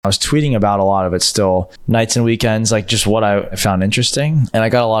I was tweeting about a lot of it still, nights and weekends, like just what I found interesting. And I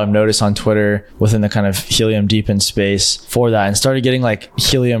got a lot of notice on Twitter within the kind of helium deepen space for that, and started getting like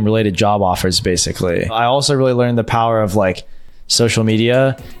helium related job offers basically. I also really learned the power of like social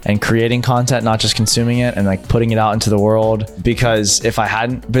media and creating content, not just consuming it, and like putting it out into the world. Because if I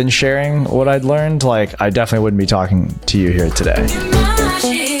hadn't been sharing what I'd learned, like I definitely wouldn't be talking to you here today.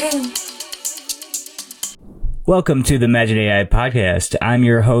 Welcome to the Madden AI podcast. I'm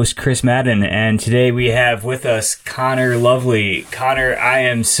your host, Chris Madden, and today we have with us Connor Lovely. Connor, I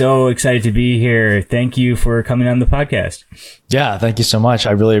am so excited to be here. Thank you for coming on the podcast. Yeah, thank you so much.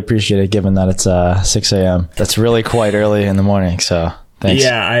 I really appreciate it, given that it's 6 a.m. That's really quite early in the morning, so thanks.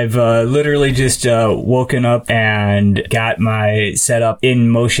 Yeah, I've literally just woken up and got my setup in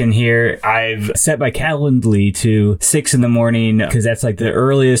motion here. I've set my Calendly to 6 in the morning because that's like the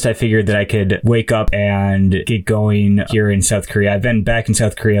earliest I figured that I could wake up and get going here in South Korea. I've been back in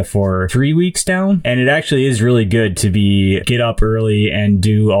South Korea for 3 weeks now, and it actually is really good to get up early and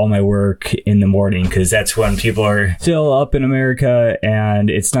do all my work in the morning because that's when people are still up in America, and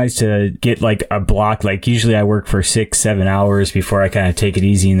it's nice to get like a block. Like usually I work for 6-7 hours before I kind of take it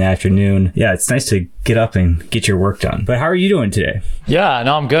easy in the afternoon. Yeah, it's nice to get up and get your work done. But how are you doing today? Yeah,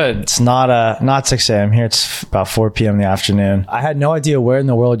 no, I'm good. It's not 6 a.m. here. It's about 4 p.m. in the afternoon. I had no idea where in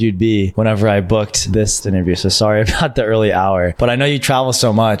the world you'd be whenever I booked this interview, so sorry about the early hour. But I know you travel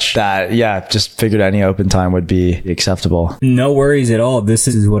so much that, yeah, just figured any open time would be acceptable. No worries at all. This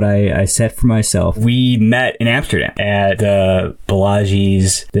is what I set for myself. We met in Amsterdam at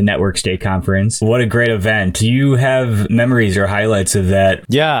Balaji's, the Network State Conference. What a great event. Do you have memories or highlights of that?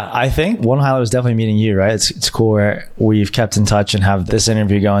 Yeah, I think one highlight was definitely meeting you, right? It's cool where we've kept in touch and have this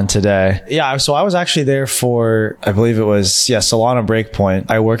interview going today. Yeah, so I was actually there for, I believe it was, Solana Breakpoint.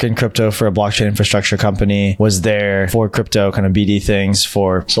 I work in crypto for a blockchain infrastructure company, was there for crypto kind of BD things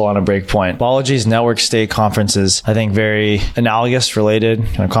for Solana Breakpoint. Balaji's Network State Conference is, I think, very analogous, related,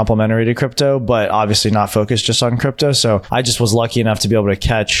 kind of complementary to crypto, but obviously not focused just on crypto. So I just was lucky enough to be able to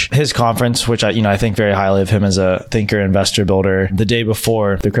catch his conference, which I think very highly of him as a thinker, investor, builder. The day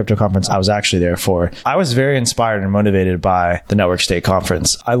before the crypto conference I was actually there for. I was very inspired and motivated by the Network State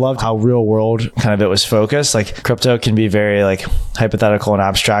Conference. I loved how real world kind of it was focused. Like crypto can be very like hypothetical and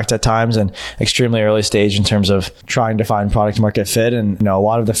abstract at times, and extremely early stage in terms of trying to find product market fit. And a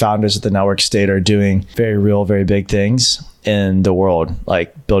lot of the founders at the Network State are doing very real, very big things in the world,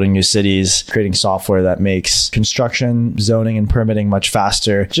 like building new cities, creating software that makes construction, zoning, and permitting much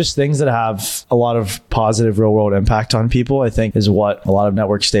faster. Just things that have a lot of positive real world impact on people, I think, is what a lot of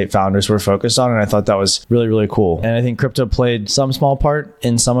Network State founders were focused on. And I thought that was really, really cool. And I think crypto played some small part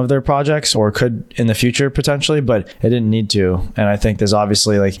in some of their projects, or could in the future potentially, but it didn't need to. And I think there's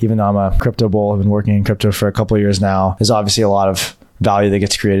obviously, like, even though I'm a crypto bull, I've been working in crypto for a couple of years now, there's obviously a lot of value that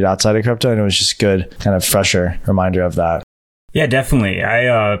gets created outside of crypto. And it was just good kind of fresher reminder of that. Yeah, definitely.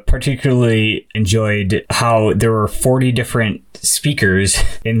 I particularly enjoyed how there were 40 different speakers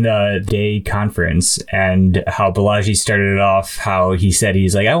in the day conference, and how Balaji started it off, how he said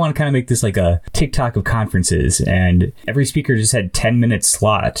he's like, I want to kind of make this like a TikTok of conferences, and every speaker just had 10-minute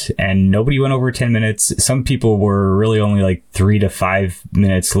slot, and nobody went over 10 minutes. Some people were really only like 3 to 5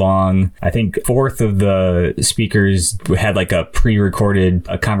 minutes long. I think fourth of the speakers had like a pre-recorded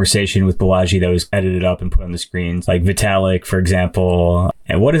conversation with Balaji that was edited up and put on the screens, like Vitalik, for example.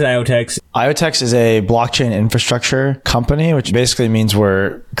 And what is IoTeX? IoTeX is a blockchain infrastructure company, which basically means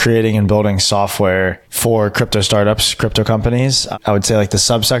we're creating and building software for crypto startups, crypto companies. I would say like the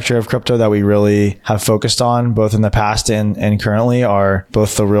subsector of crypto that we really have focused on, both in the past and currently, are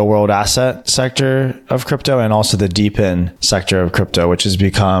both the real world asset sector of crypto and also the deepen sector of crypto, which has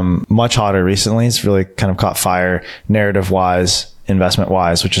become much hotter recently. It's really kind of caught fire narrative wise, investment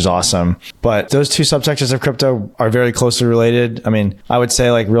wise, which is awesome. But those two subsectors of crypto are very closely related. I mean, I would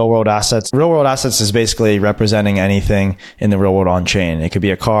say like real world assets. Real world assets is basically representing anything in the real world on chain. It could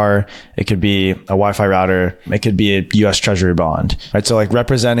be a car, it could be a Wi-Fi router, it could be a US Treasury bond, right? So like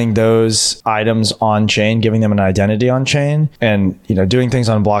representing those items on chain, giving them an identity on chain, and doing things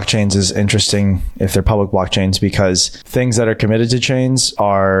on blockchains is interesting if they're public blockchains, because things that are committed to chains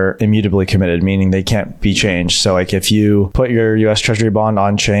are immutably committed, meaning they can't be changed. So like if you put your US Treasury bond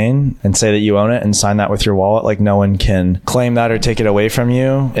on chain and say that you own it and sign that with your wallet, like no one can claim that or take it away from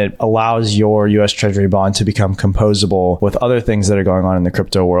you. It allows your US Treasury bond to become composable with other things that are going on in the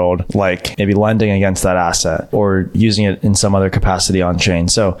crypto world, like maybe lending against that asset or using it in some other capacity on chain.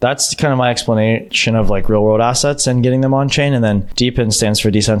 So that's kind of my explanation of like real world assets and getting them on chain. And then DePIN stands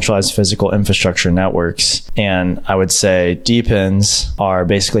for decentralized physical infrastructure networks. And I would say DePINs are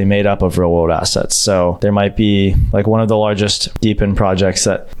basically made up of real world assets. So there might be like one of the largest DePIN deepen projects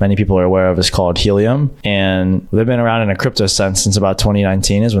that many people are aware of is called Helium. And they've been around in a crypto sense since about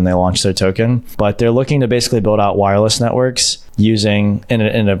 2019 is when they launched their token. But they're looking to basically build out wireless networks using in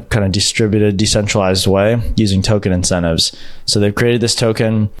a kind of distributed, decentralized way using token incentives. So they've created this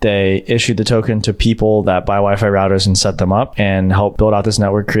token. They issued the token to people that buy Wi-Fi routers and set them up and help build out this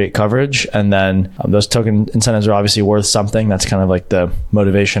network, create coverage. And then those token incentives are obviously worth something. That's kind of like the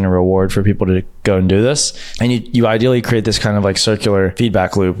motivation and reward for people to go and do this. And you ideally create this kind of like circular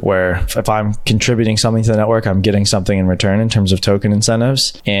feedback loop where if I'm contributing something to the network, I'm getting something in return in terms of token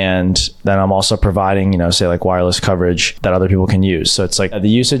incentives. And then I'm also providing, say like wireless coverage that other people can use. So it's like the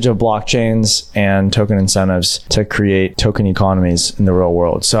usage of blockchains and token incentives to create token economies in the real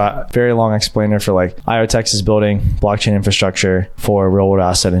world. So very long explainer for like IoTeX is building blockchain infrastructure for real world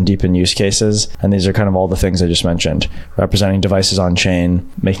asset and deepened use cases. And these are kind of all the things I just mentioned, representing devices on chain,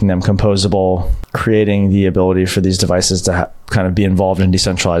 making them composable, creating the ability for these devices to kind of be involved in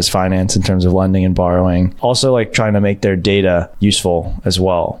decentralized finance in terms of lending and borrowing. Also like trying to make their data useful as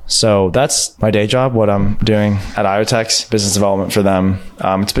well. So that's my day job, what I'm doing at IoTeX, business development for them.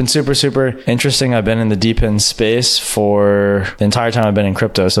 It's been super, super interesting. I've been in the deepened space for the entire time I've been in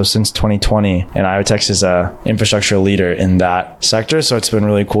crypto. So since 2020, and IoTeX is a infrastructure leader in that sector. So it's been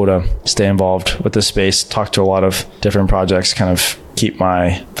really cool to stay involved with the space, talk to a lot of different projects, kind of keep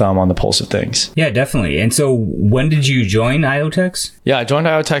my thumb on the pulse of things. Yeah, definitely. And so when did you join IoTeX? Yeah, I joined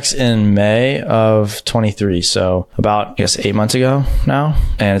IoTeX in May of 23. So about, I guess, 8 months ago now.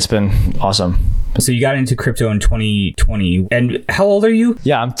 And it's been awesome. So you got into crypto in 2020. And how old are you?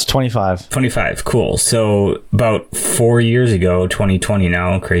 Yeah, I'm 25. 25. Cool. So about 4 years ago, 2020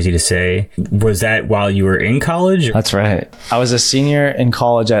 now, crazy to say. Was that while you were in college? That's right. I was a senior in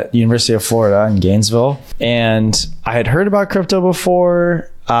college at University of Florida in Gainesville. And I had heard about crypto before.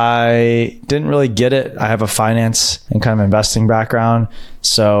 I didn't really get it. I have a finance and kind of investing background,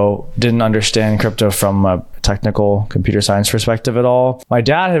 so didn't understand crypto from a technical computer science perspective at all. My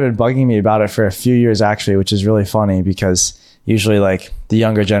dad had been bugging me about it for a few years actually, which is really funny because usually like the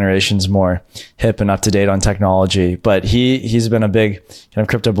younger generation's more hip and up to date on technology, but he's been a big kind of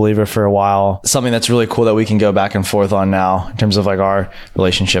crypto believer for a while. Something that's really cool that we can go back and forth on now in terms of like our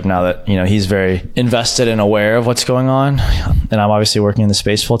relationship now that, he's very invested and aware of what's going on. And I'm obviously working in the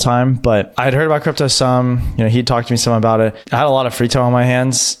space full time, but I had heard about crypto some, he talked to me some about it. I had a lot of free time on my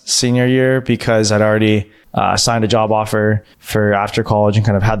hands senior year because I'd already signed a job offer for after college and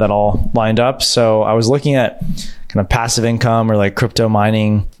kind of had that all lined up. So I was looking at kind of passive income or like crypto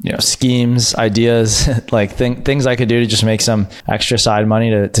mining, schemes, ideas, like things I could do to just make some extra side money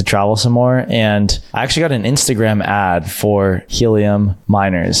to travel some more. And I actually got an Instagram ad for Helium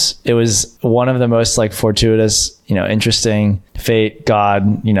miners. It was one of the most like fortuitous, interesting fate,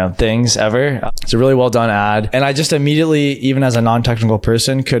 God, things ever. It's a really well done ad. And I just immediately, even as a non-technical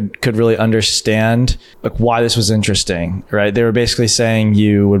person, could really understand like why this was interesting, right? They were basically saying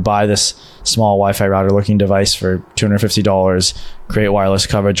you would buy this small Wi-Fi router looking device for $250, create wireless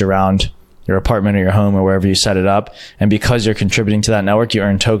coverage around your apartment or your home or wherever you set it up. And because you're contributing to that network, you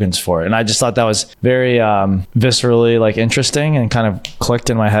earn tokens for it. And I just thought that was very viscerally like interesting and kind of clicked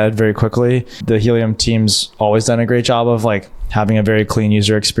in my head very quickly. The Helium team's always done a great job of like having a very clean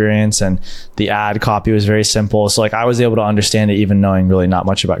user experience, and the ad copy was very simple. So like I was able to understand it even knowing really not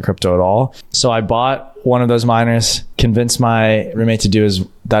much about crypto at all. So I bought one of those miners, convinced my roommate to do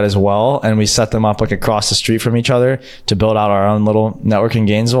that as well. And we set them up like across the street from each other to build out our own little network in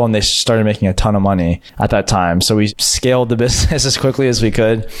Gainesville. And they started making a ton of money at that time. So we scaled the business as quickly as we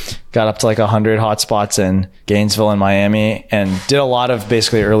could, got up to like 100 hotspots in Gainesville and Miami, and did a lot of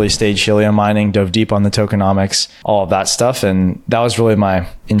basically early stage Helium mining, dove deep on the tokenomics, all of that stuff. And that was really my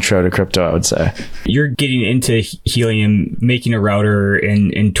intro to crypto, I would say. You're getting into Helium, making a router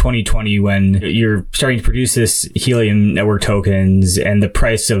in 2020 when you're starting to produce this Helium network tokens, and the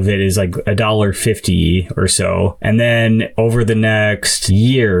price of it is like $1.50 or so. And then over the next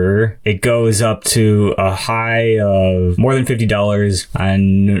year, it goes up to a high of more than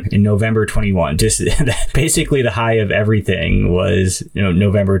 $50 in November 21. Just basically the high of everything was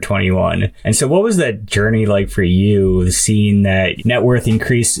November 21. And so what was that journey like for you, seeing that net worth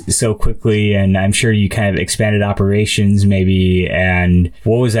increase so quickly? And I'm sure you kind of expanded operations maybe. And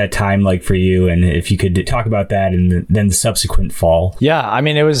what was that time like for you? And if you could talk about that and then the subsequent fall. Yeah, I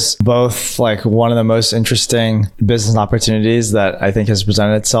mean, it was both like one of the most interesting business opportunities that I think has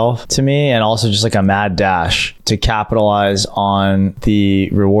presented itself to me, and also just like a mad dash to capitalize on the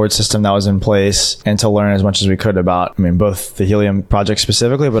reward system that was in place and to learn as much as we could about, both the Helium project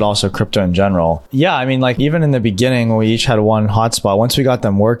specifically, but also crypto in general. Yeah, like even in the beginning when we each had one hotspot, once we got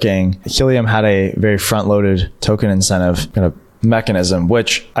them working, Helium had a very front-loaded token incentive kind of mechanism,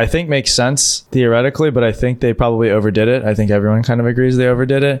 which I think makes sense theoretically, but I think they probably overdid it. I think everyone kind of agrees they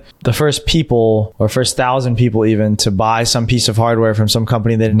overdid it. The first people, or first 1,000 people even, to buy some piece of hardware from some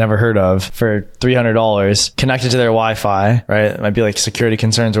company they'd never heard of for $300 connected to their Wi-Fi, right? It might be like security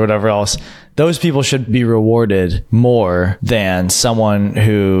concerns or whatever else. Those people should be rewarded more than someone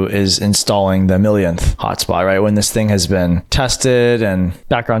who is installing the millionth hotspot, right? When this thing has been tested and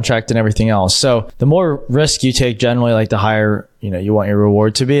background checked and everything else. So the more risk you take, generally, like the higher, you want your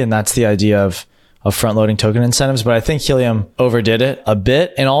reward to be. And that's the idea of front loading token incentives. But I think Helium overdid it a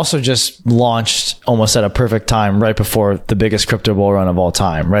bit and also just launched almost at a perfect time right before the biggest crypto bull run of all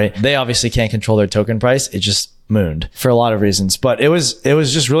time, right? They obviously can't control their token price. It just mooned for a lot of reasons, but it was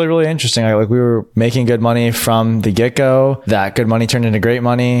just really, really interesting. Like we were making good money from the get-go. That good money turned into great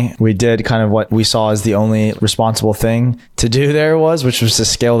money. We did kind of what we saw as the only responsible thing to do there which was to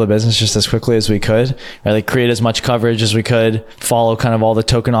scale the business just as quickly as we could, right? Like create as much coverage as we could, follow kind of all the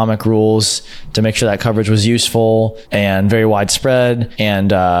tokenomic rules to make sure that coverage was useful and very widespread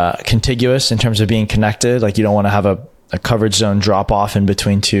and contiguous in terms of being connected. Like you don't want to have a coverage zone drop off in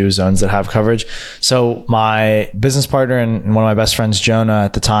between two zones that have coverage. So my business partner and one of my best friends, Jonah,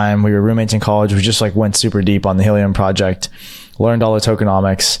 at the time, we were roommates in college. We just like went super deep on the Helium project, learned all the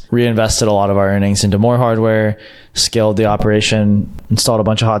tokenomics, reinvested a lot of our earnings into more hardware, scaled the operation, installed a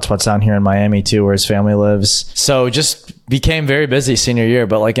bunch of hotspots down here in Miami too, where his family lives. So just became very busy senior year,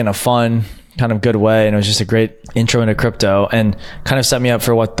 but like in a fun, kind of good way. And it was just a great intro into crypto and kind of set me up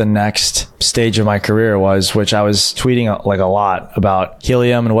for what the next stage of my career was, which I was tweeting like a lot about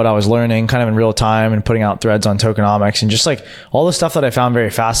Helium and what I was learning kind of in real time and putting out threads on tokenomics and just like all the stuff that I found very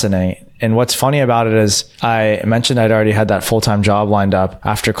fascinating. And what's funny about it is I mentioned I'd already had that full-time job lined up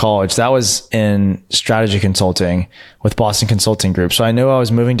after college. That was in strategy consulting with Boston Consulting Group. So I knew I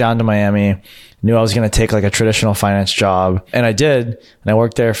was moving down to Miami, knew I was going to take like a traditional finance job. And I did. And I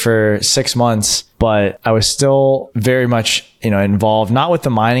worked there for 6 months, but I was still very much, involved, not with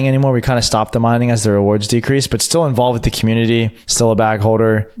the mining anymore. We kind of stopped the mining as the rewards decreased, but still involved with the community, still a bag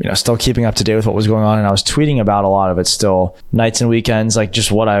holder, still keeping up to date with what was going on. And I was tweeting about a lot of it still, nights and weekends, like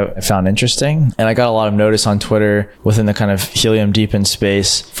just what I found interesting. And I got a lot of notice on Twitter within the kind of Helium deepened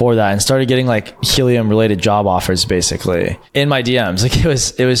space for that and started getting like Helium related job offers basically in my DMs. Like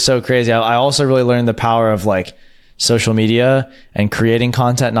it was so crazy. I also really learned the power of like social media and creating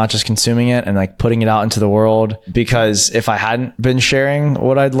content, not just consuming it and like putting it out into the world. Because if I hadn't been sharing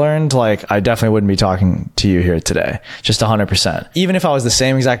what I'd learned, like I definitely wouldn't be talking to you here today. Just 100%. Even if I was the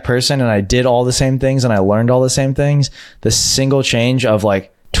same exact person and I did all the same things and I learned all the same things, the single change of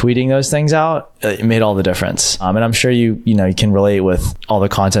like tweeting those things out, it made all the difference. And I'm sure you can relate with all the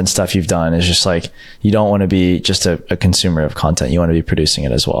content stuff you've done. It's just like, you don't want to be just a consumer of content. You want to be producing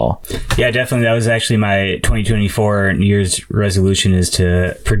it as well. Yeah, definitely. That was actually my 2024 New Year's resolution, is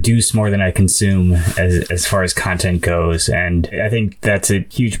to produce more than I consume as far as content goes. And I think that's a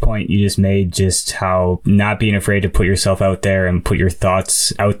huge point you just made, just how not being afraid to put yourself out there and put your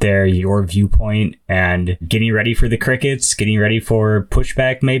thoughts out there, your viewpoint, and getting ready for the crickets, getting ready for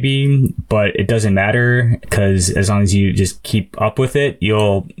pushback maybe, but it doesn't matter, because as long as you just keep up with it,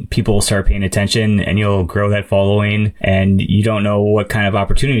 people will start paying attention and you'll grow that following, and you don't know what kind of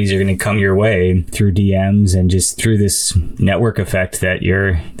opportunities are going to come your way through DMs and just through this network effect that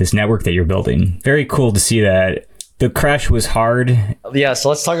you're building. Very cool to see that. The crash was hard. Yeah, so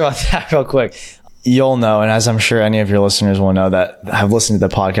let's talk about that real quick. You'll know, and as I'm sure any of your listeners will know that have listened to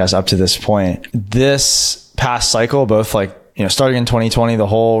the podcast up to this point, this past cycle, both like starting in 2020, the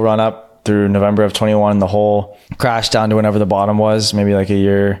whole run up through November of 21, the whole crash down to whenever the bottom was, maybe like a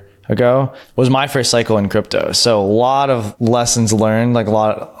year ago, was my first cycle in crypto. So a lot of lessons learned, like a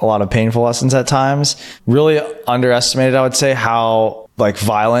lot of painful lessons at times. Really underestimated, I would say, how like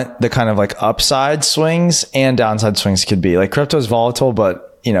violent the kind of like upside swings and downside swings could be. Like crypto is volatile,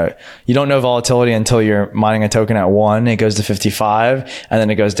 but you don't know volatility until you're mining a token at 1, it goes to 55, and then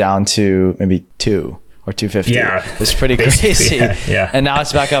it goes down to maybe 2 or 250. Yeah. It's pretty crazy. Yeah. And now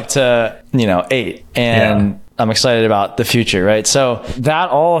it's back up to, 8. And I'm excited about the future, right? So that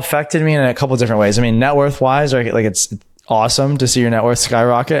all affected me in a couple of different ways. I mean, net worth wise, right? Like it's awesome to see your net worth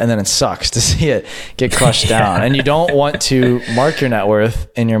skyrocket, and then it sucks to see it get crushed down. And you don't want to mark your net worth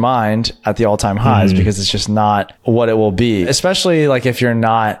in your mind at the all-time highs because it's just not what it will be, especially like if you're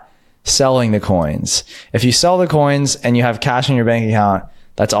not selling the coins. If you sell the coins and you have cash in your bank account,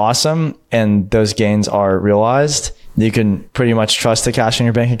 that's awesome. And those gains are realized. You can pretty much trust the cash in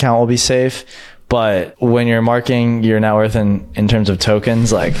your bank account will be safe. But when you're marking your net worth in terms of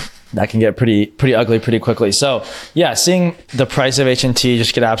tokens, like that can get pretty ugly pretty quickly. So yeah, seeing the price of HNT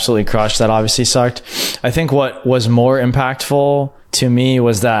just get absolutely crushed, that obviously sucked. I think what was more impactful to me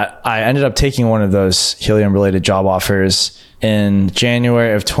was that I ended up taking one of those helium related job offers in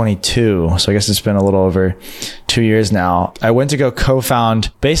January of 22. So I guess it's been a little over 2 years now. I went to go co-found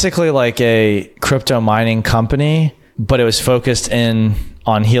basically like a crypto mining company, but it was focused in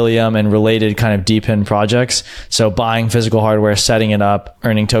on helium and related kind of deep in projects. So buying physical hardware, setting it up,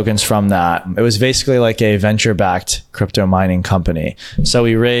 earning tokens from that. It was basically like a venture-backed crypto mining company. So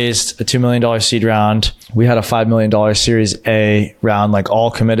we raised a $2 million seed round. We had a $5 million Series A round, like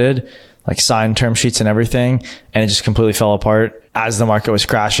all committed, like signed term sheets and everything. And it just completely fell apart as the market was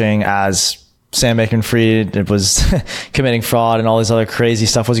crashing, as Sam Bankman-Fried, it was committing fraud and all this other crazy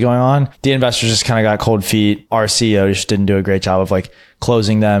stuff was going on. The investors just kind of got cold feet. Our CEO just didn't do a great job of like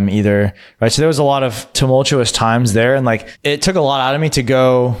closing them either. Right. So there was a lot of tumultuous times there. And like, it took a lot out of me to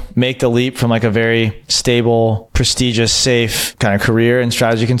go make the leap from like a very stable, prestigious, safe kind of career in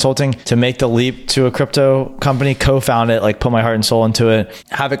strategy consulting to make the leap to a crypto company, co-found it, like put my heart and soul into it,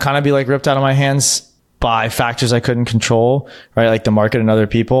 have it kind of be like ripped out of my hands by factors I couldn't control, right? Like the market and other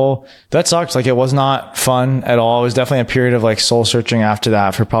people. That sucked. Like it was not fun at all. It was definitely a period of like soul searching after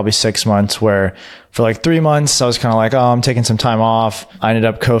that for probably 6 months, where for like 3 months, I was kind of like, oh, I'm taking some time off. I ended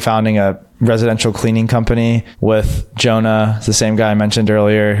up co-founding a residential cleaning company with Jonah, the same guy I mentioned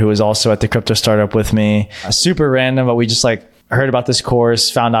earlier, who was also at the crypto startup with me. Super random, but we just like heard about this course,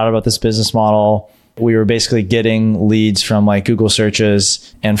 found out about this business model. We were basically getting leads from like Google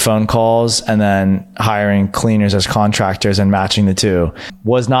searches and phone calls, and then hiring cleaners as contractors and matching the two.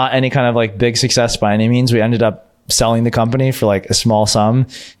 Was not any kind of like big success by any means. We ended up selling the company for like a small sum.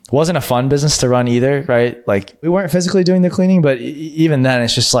 It wasn't a fun business to run either, right? Like we weren't physically doing the cleaning, but even then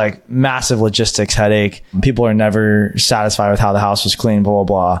it's just like massive logistics headache. People are never satisfied with how the house was clean, blah, blah,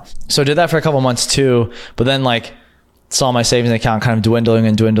 blah. So I did that for a couple months too, but then like saw my savings account kind of dwindling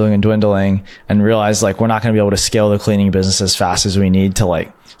and realized like we're not going to be able to scale the cleaning business as fast as we need to like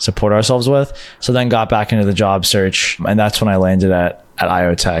support ourselves with. So then got back into the job search, and that's when I landed at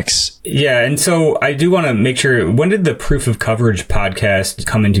IoTeX. Yeah. And so I do want to make sure, when did the Proof of Coverage podcast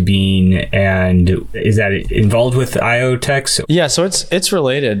come into being, and is that involved with IoTeX? Yeah. So it's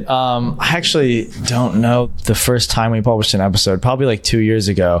related. I actually don't know the first time we published an episode, probably like 2 years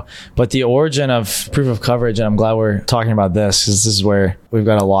ago, but the origin of Proof of Coverage, and I'm glad we're talking about this because this is where we've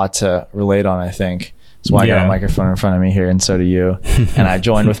got a lot to relate on, I think. That's why I got a microphone in front of me here, and so do you. And I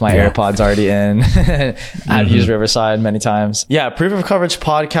joined with my AirPods already in. I've used Riverside many times. Yeah, Proof of Coverage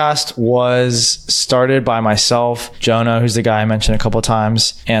podcast was started by myself, Jonah, who's the guy I mentioned a couple of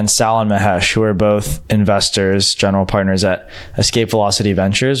times, and Sal and Mahesh, who are both investors, general partners at Escape Velocity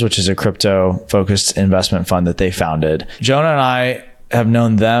Ventures, which is a crypto-focused investment fund that they founded. Jonah and I have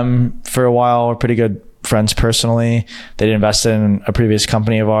known them for a while. We're pretty good friends personally. They'd invested in a previous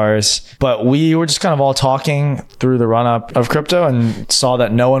company of ours, but we were just kind of all talking through the run up of crypto and saw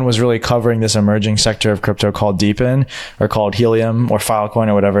that no one was really covering this emerging sector of crypto called Deepin, or called Helium or Filecoin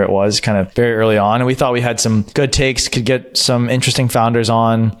or whatever it was, kind of very early on. And we thought we had some good takes, could get some interesting founders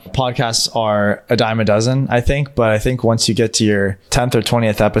on. Podcasts are a dime a dozen, I think. But I think once you get to your 10th or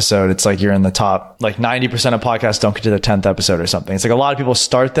 20th episode, it's like you're in the top, like 90% of podcasts don't get to their 10th episode or something. It's like a lot of people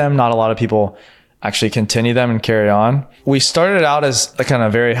start them, not a lot of people actually continue them and carry on. We started out as a kind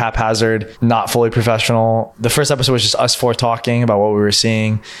of very haphazard, not fully professional. The first episode was just us four talking about what we were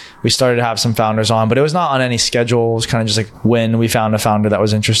seeing. We started to have some founders on, but it was not on any schedule. It was kind of just like when we found a founder that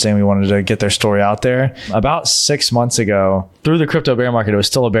was interesting, we wanted to get their story out there. About 6 months ago, through the crypto bear market, it was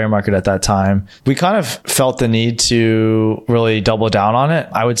still a bear market at that time, we kind of felt the need to really double down on it.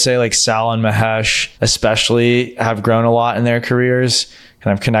 I would say like Sal and Mahesh especially have grown a lot in their careers,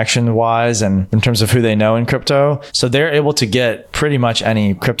 kind of connection wise and in terms of who they know in crypto. So they're able to get pretty much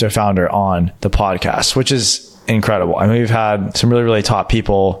any crypto founder on the podcast, which is incredible. I mean, we've had some really, really top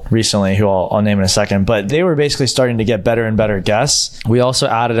people recently who I'll name in a second, but they were basically starting to get better and better guests. We also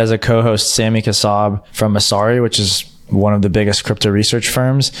added as a co-host Sami Kassab from Masari, which is one of the biggest crypto research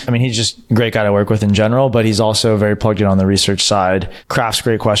firms. I mean, he's just a great guy to work with in general, but he's also very plugged in on the research side, crafts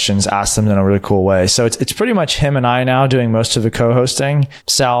great questions, asks them in a really cool way. So it's pretty much him and I now doing most of the co-hosting.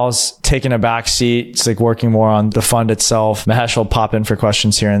 Sal's taking a back seat. It's like working more on the fund itself. Mahesh will pop in for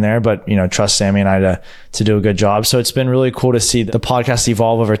questions here and there, but trust Sami and I to do a good job. So it's been really cool to see the podcast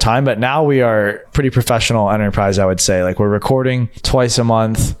evolve over time, but now we are pretty professional enterprise, I would say. Like we're recording twice a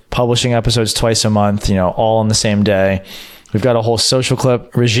month, publishing episodes twice a month, all on the same day. We've got a whole social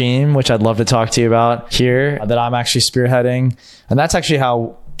clip regime, which I'd love to talk to you about here, that I'm actually spearheading. And that's actually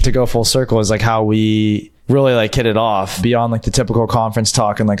how, to go full circle, is like how we really like hit it off beyond like the typical conference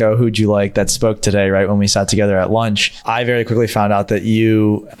talk and like, oh, who'd you like that spoke today, right? When we sat together at lunch, I very quickly found out that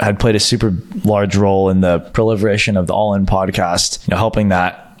you had played a super large role in the proliferation of the All In podcast, helping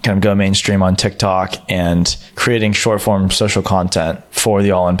that kind of go mainstream on TikTok and creating short form social content for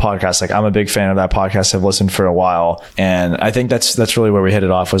the All In podcast. Like, I'm a big fan of that podcast. I've listened for a while. And I think that's really where we hit it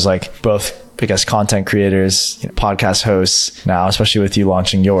off, was like both, I guess, content creators, podcast hosts now, especially with you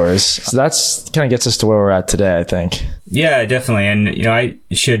launching yours. So that's kind of gets us to where we're at today, I think. Yeah, definitely. And, I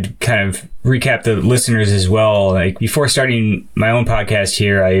should kind of recap the listeners as well. Like, before starting my own podcast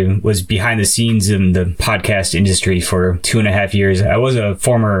here, I was behind the scenes in the podcast industry for 2.5 years. I was a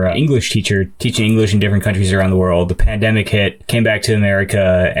former English teacher, teaching English in different countries around the world. The pandemic hit, came back to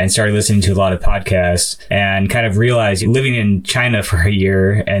America and started listening to a lot of podcasts, and kind of realized, living in China for a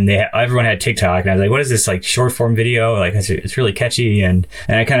year, and everyone had TikTok, and I was like, what is this, like, short form video? Like, it's really catchy. And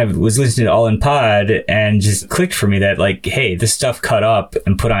I kind of was listening to All In Pod, and just clicked for me that, like, hey, this stuff cut up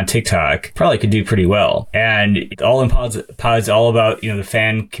and put on TikTok probably could do pretty well. And All In Pod's all about, the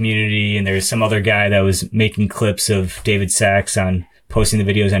fan community. And there's some other guy that was making clips of David Sachs on posting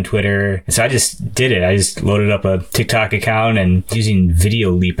the videos on Twitter. And so I just did it. I just loaded up a TikTok account and using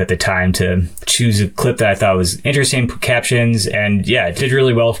Video Leap at the time to choose a clip that I thought was interesting, put captions, and yeah, it did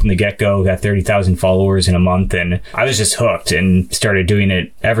really well from the get-go. Got 30,000 followers in a month, and I was just hooked and started doing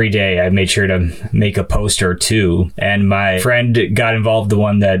it every day. I made sure to make a post or two, and my friend got involved, the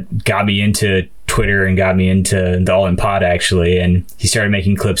one that got me into Twitter and got me into the All In Pod, actually, and he started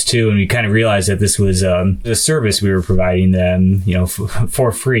making clips too, and we kind of realized that this was a service we were providing them,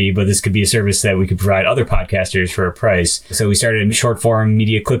 for free, but this could be a service that we could provide other podcasters for a price. So we started a short form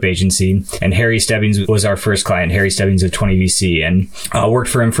media clip agency, and Harry Stebbings was our first client. Harry Stebbings of 20VC, and worked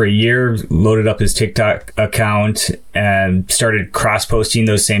for him for a year, loaded up his TikTok account, and started cross-posting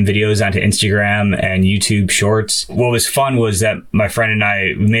those same videos onto Instagram and YouTube Shorts. What was fun was that my friend and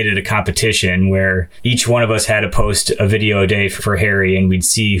I made it a competition where each one of us had to post a video a day for Harry, and we'd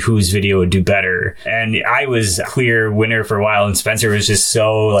see whose video would do better. And I was a clear winner for a while, and Spencer was just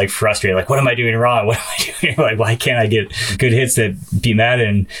so like frustrated, like, what am I doing wrong? What am I doing? Like, why can't I get good hits that beat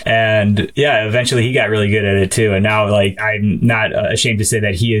Madden? And yeah, eventually he got really good at it too. And now, like, I'm not ashamed to say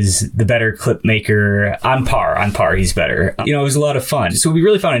that he is the better clip maker, on par. He's better. It was a lot of fun. So we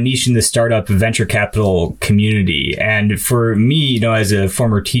really found a niche in the startup venture capital community. And for me, as a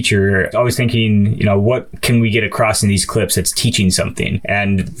former teacher, always thinking, what can we get across in these clips that's teaching something?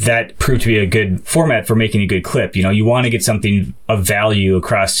 And that proved to be a good format for making a good clip. You want to get something of value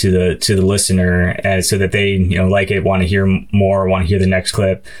across to the listener, so that they, like it, want to hear more, want to hear the next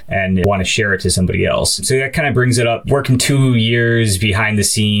clip, and want to share it to somebody else. So that kind of brings it up. Working 2 years behind the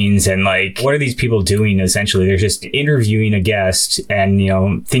scenes, and like, what are these people doing? Essentially, they're just interviewing a guest and,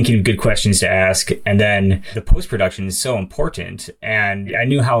 thinking of good questions to ask. And then the post-production is so important. And I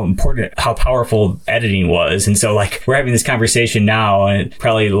knew how powerful editing was. And so, like, we're having this conversation now, and it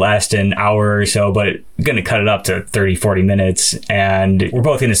probably last an hour or so, but I'm going to cut it up to 30, 40 minutes. And we're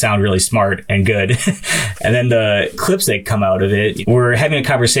both going to sound really smart and good. And then the clips that come out of it, we're having a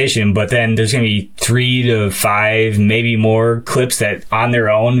conversation, but then there's going to be 3 to 5, maybe more clips that on their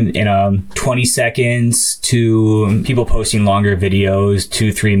own, 20 seconds, to people posting longer videos,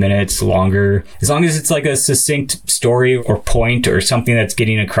 2-3 minutes longer. As long as it's like a succinct story or point or something that's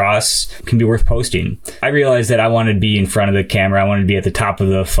getting across, can be worth posting. I realized that I wanted to be in front of the camera. I wanted to be at the top of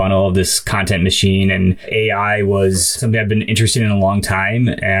the funnel of this content machine, and AI was something I've been interested in a long time.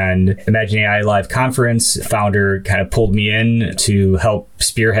 And Imagine AI Live Conference founder kind of pulled me in to help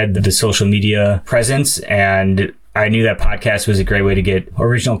spearhead the social media presence, and I knew that podcast was a great way to get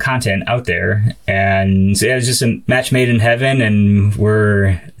original content out there. And so, yeah, it was just a match made in heaven, and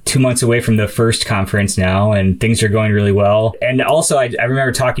we're 2 months away from the first conference now, and things are going really well. And also, I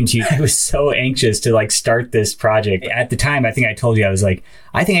remember talking to you. I was so anxious to like start this project. At the time, I think I told you, I was like,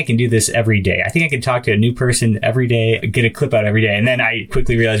 I think I can do this every day. I think I can talk to a new person every day, get a clip out every day. And then I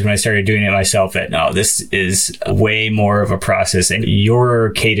quickly realized when I started doing it myself that no, this is way more of a process. And your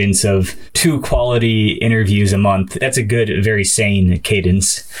cadence of 2 quality interviews a month, that's a good, very sane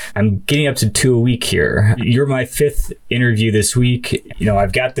cadence. I'm getting up to 2 a week here. You're my 5th interview this week.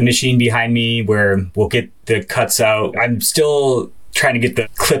 I've got the machine behind me where we'll get the cuts out. I'm still trying to get the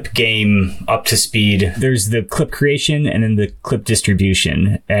clip game up to speed. There's the clip creation and then the clip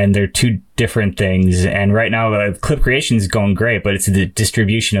distribution, and they're 2 different things. And right now, clip creation is going great, but it's the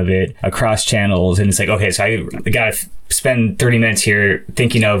distribution of it across channels. And it's like, okay, so I got to spend 30 minutes here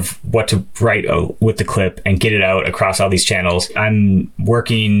thinking of what to write with the clip and get it out across all these channels. I'm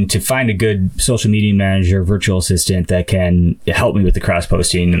working to find a good social media manager, virtual assistant that can help me with the cross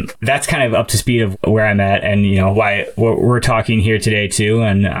posting. That's kind of up to speed of where I'm at, and why we're talking here today too,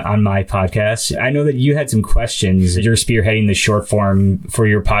 and on my podcast. I know that you had some questions. You're spearheading the short form for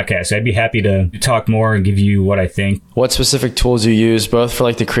your podcast, so I'd be happy to talk more and give you what I think. What specific tools you use, both for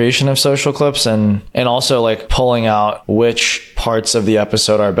like the creation of social clips and also like pulling out which parts of the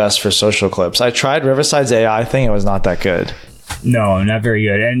episode are best for social clips? I tried Riverside's AI thing. It was not that good. No, not very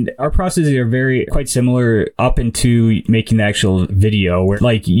good. And our processes are quite similar up into making the actual video, where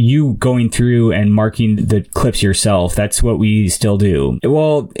like you going through and marking the clips yourself. That's what we still do.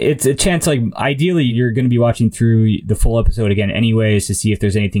 Well, it's a chance, like ideally you're going to be watching through the full episode again anyways to see if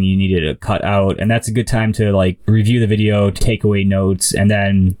there's anything you needed to cut out. And that's a good time to like review the video, take away notes, and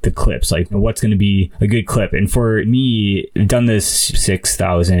then the clips, like what's going to be a good clip. And for me, I've done this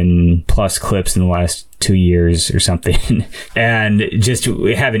 6,000 plus clips in the last 2 years or something, and just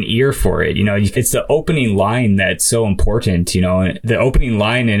have an ear for it. It's the opening line that's so important. The opening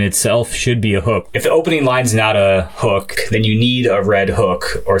line in itself should be a hook. If the opening line's not a hook, then you need a red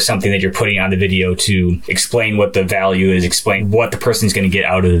hook or something that you're putting on the video to explain what the value is, explain what the person's going to get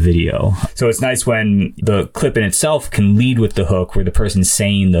out of the video. So it's nice when the clip in itself can lead with the hook, where the person's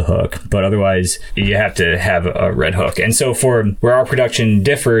saying the hook, but otherwise you have to have a red hook. And so for where our production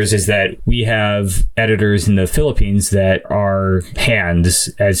differs is that we have editors in the Philippines that are hands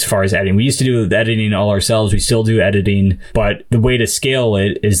as far as editing. We used to do the editing all ourselves. We still do editing, but the way to scale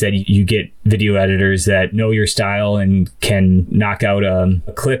it is that you get video editors that know your style and can knock out a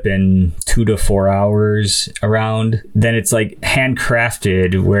clip in 2 to 4 hours around. Then it's like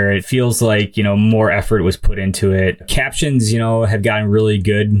handcrafted, where it feels like, more effort was put into it. Captions, have gotten really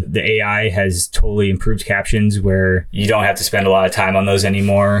good. The AI has totally improved captions, where you don't have to spend a lot of time on those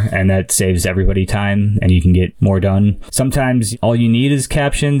anymore, and that saves everybody time and you can get more done. Sometimes all you need is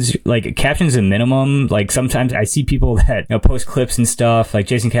captions. Like captions a minimum. Like sometimes I see people that post clips and stuff, like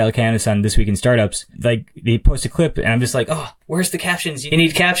Jason Calacanis on This Week in Startups. Like they post a clip and I'm just like, oh, where's the captions? You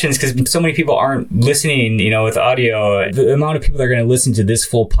need captions because so many people aren't listening, with audio. The amount of people that are going to listen to this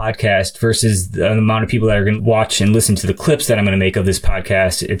full podcast versus the amount of people that are going to watch and listen to the clips that I'm going to make of this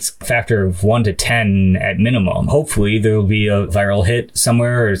podcast, it's a factor of 1 to 10 at minimum. Hopefully there will be a viral hit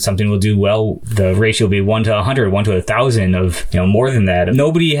somewhere or something will do well. The ratio will be 1 to 100, 1 to 1,000 of, more than that.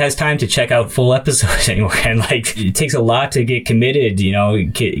 Nobody has time to check out full episodes anymore. And like, it takes a lot to get committed,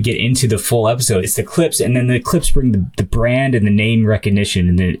 get into the full episode. It's the clips, and then the clips bring the brand and the name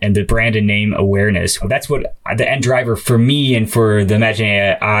recognition and the brand and name awareness. That's what the end driver for me and for the Imagine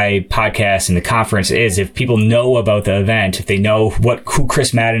AI podcast and the conference is. If people know about the event, if they know who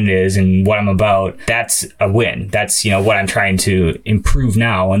Chris Madden is and what I'm about, that's a win. That's, what I'm trying to improve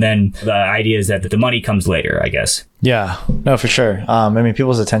now. And then the idea is that the money comes later, I guess. Yeah, no, for sure.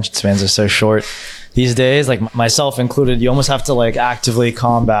 People's attention spans are so short these days, like myself included. You almost have to like actively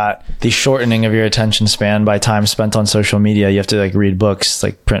combat the shortening of your attention span by time spent on social media. You have to like read books,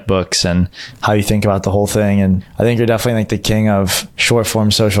 like print books, and how you think about the whole thing. And I think you're definitely like the king of short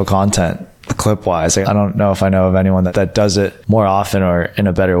form social content, clip wise. I don't know if I know of anyone that does it more often or in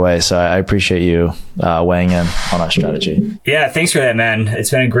a better way. So I appreciate you weighing in on that strategy. Yeah, thanks for that, man. It's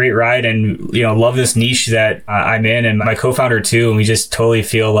been a great ride, and love this niche that I'm in, and my co-founder too. And we just totally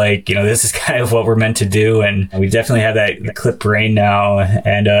feel like this is kind of what we're meant to do, and we definitely have that clip brain now.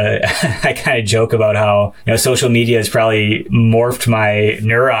 And I kind of joke about how social media has probably morphed my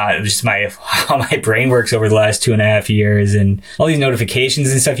neuron, just how my brain works over the last 2.5 years, and all these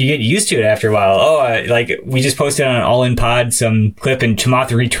notifications and stuff. You get used to it after a while. Like we just posted on All In Pod some clip, and Chamath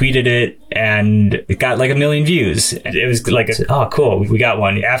retweeted it, and it got like 1 million views. It was like, oh, cool, we got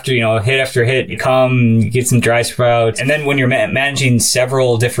one. After, hit after hit, you get some dry sprouts. And then when you're managing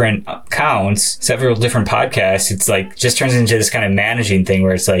several different accounts, several different podcasts, it's like, just turns into this kind of managing thing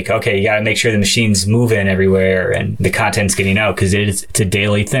where it's like, okay, you got to make sure the machine's moving everywhere and the content's getting out, because it's a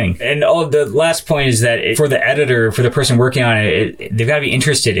daily thing. And the last point is that for the editor, for the person working on it, they've got to be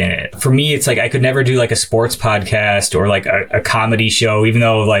interested in it. For me, it's like, I could never do like a sports podcast or like a comedy show, even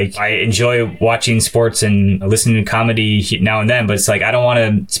though like I enjoy watching sports and listening to comedy now and then, but it's like I don't want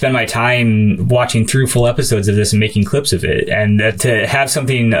to spend my time watching through full episodes of this and making clips of it. And to have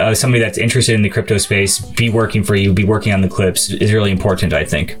somebody that's interested in the crypto space be working for you, be working on the clips is really important, I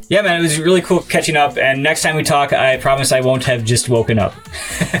think. Yeah, man, it was really cool catching up. And next time we talk, I promise I won't have just woken up.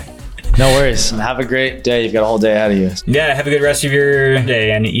 No worries. Have a great day. You've got a whole day ahead of you. Yeah, have a good rest of your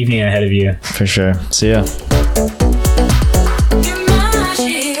day and evening ahead of you. For sure. See ya.